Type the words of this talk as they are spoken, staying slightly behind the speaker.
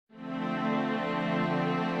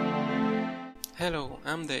Hello,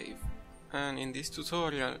 I'm Dave, and in this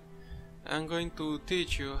tutorial I'm going to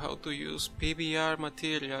teach you how to use PBR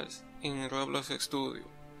materials in Roblox Studio.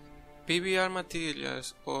 PBR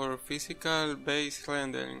materials, or physical base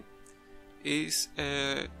rendering, is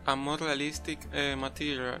a more realistic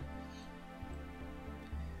material.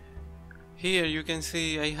 Here you can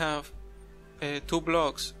see I have two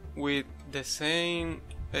blocks with the same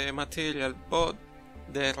material, but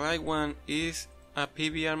the right one is a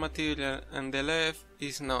PBR material and the left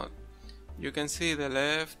is not. You can see the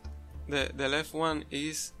left one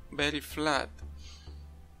is very flat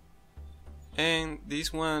and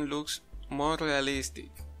this one looks more realistic.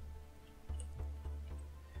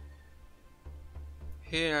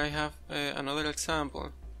 Here I have another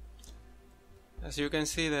example. As you can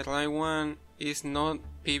see, the right one is not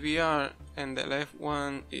PBR and the left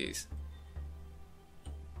one is.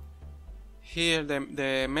 Here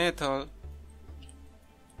the metal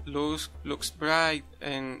looks bright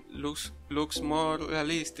and looks more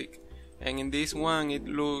realistic, and in this one it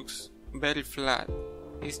looks very flat.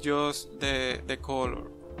 It's just the color.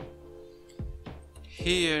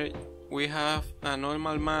 Here we have a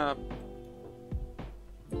normal map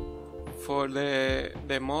for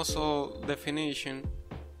the muzzle definition,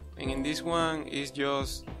 and in this one it's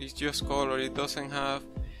just color. It doesn't have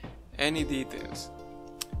any details.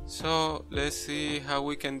 So let's see how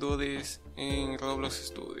we can do this in Roblox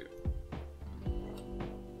Studio.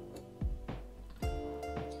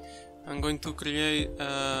 I'm going to create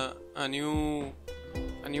a new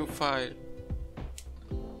file.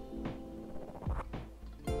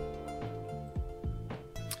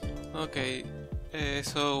 Okay,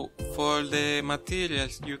 so for the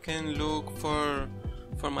materials you can look for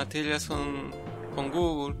materials on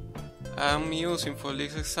Google. I'm using for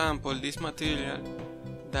this example this material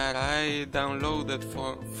that I downloaded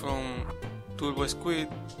from Turbo Squid.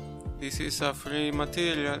 This is a free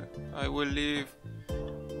material. I will leave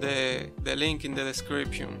the link in the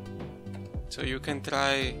description so you can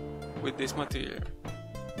try with this material.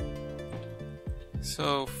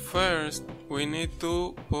 So first we need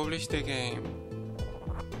to publish the game.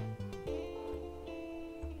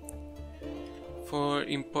 For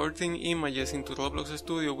importing images into Roblox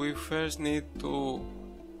Studio, we first need to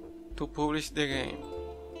publish the game.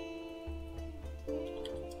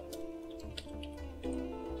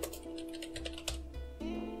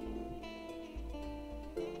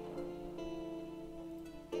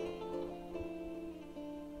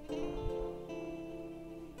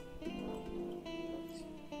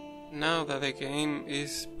 Now that the game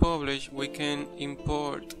is published, we can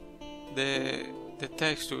import the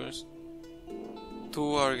textures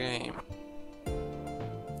to our game.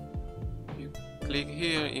 You click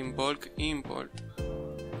here in bulk import.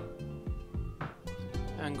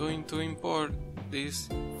 I'm going to import these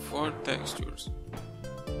 4 textures.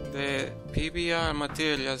 The PBR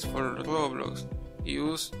materials for Roblox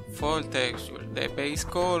use 4 textures: the base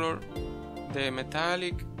color, the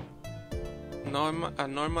metallic, a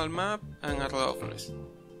normal map, and a roughness.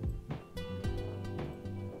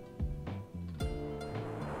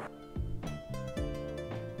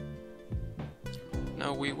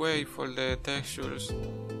 Now we wait for the textures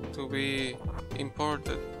to be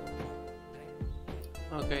imported.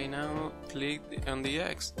 Okay, now click on the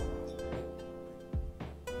X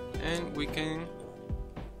and we can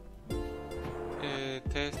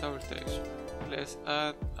test our texture. Let's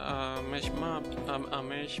add a mesh map, a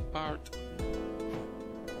mesh part.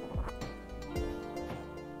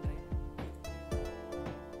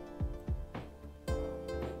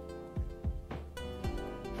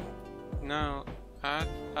 Now add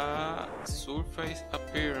a surface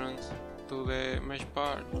appearance to the mesh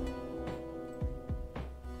part.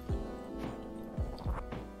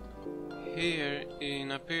 Here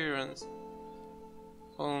in appearance,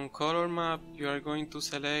 on color map, you are going to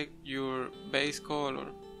select your base color.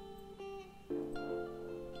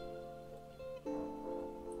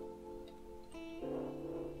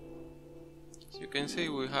 As you can see,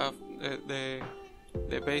 we have the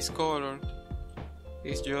base color.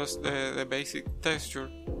 It's just the basic texture.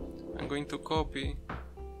 I'm going to copy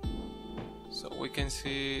so we can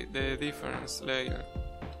see the difference later.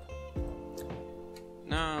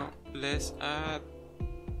 Now let's add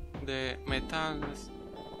the metals.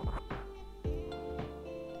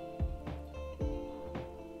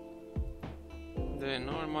 The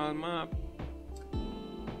normal map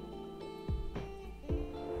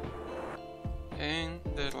and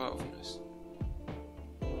the roughness.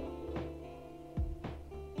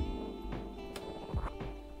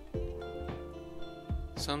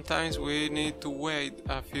 Sometimes we need to wait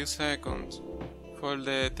a few seconds for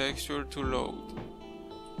the texture to load.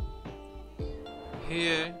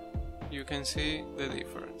 here you can see the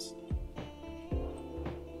difference.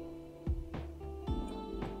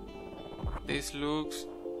 This looks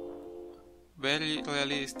very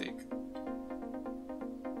realistic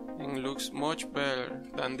and looks much better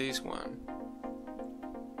than this one.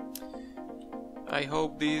 I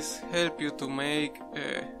hope this helped you to make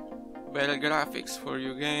better graphics for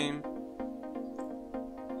your game.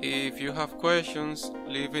 If you have questions,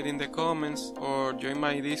 leave it in the comments or join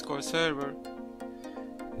my Discord server.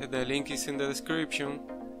 The link is in the description,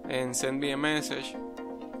 and send me a message.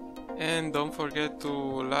 And don't forget to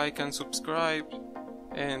like and subscribe,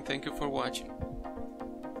 and thank you for watching.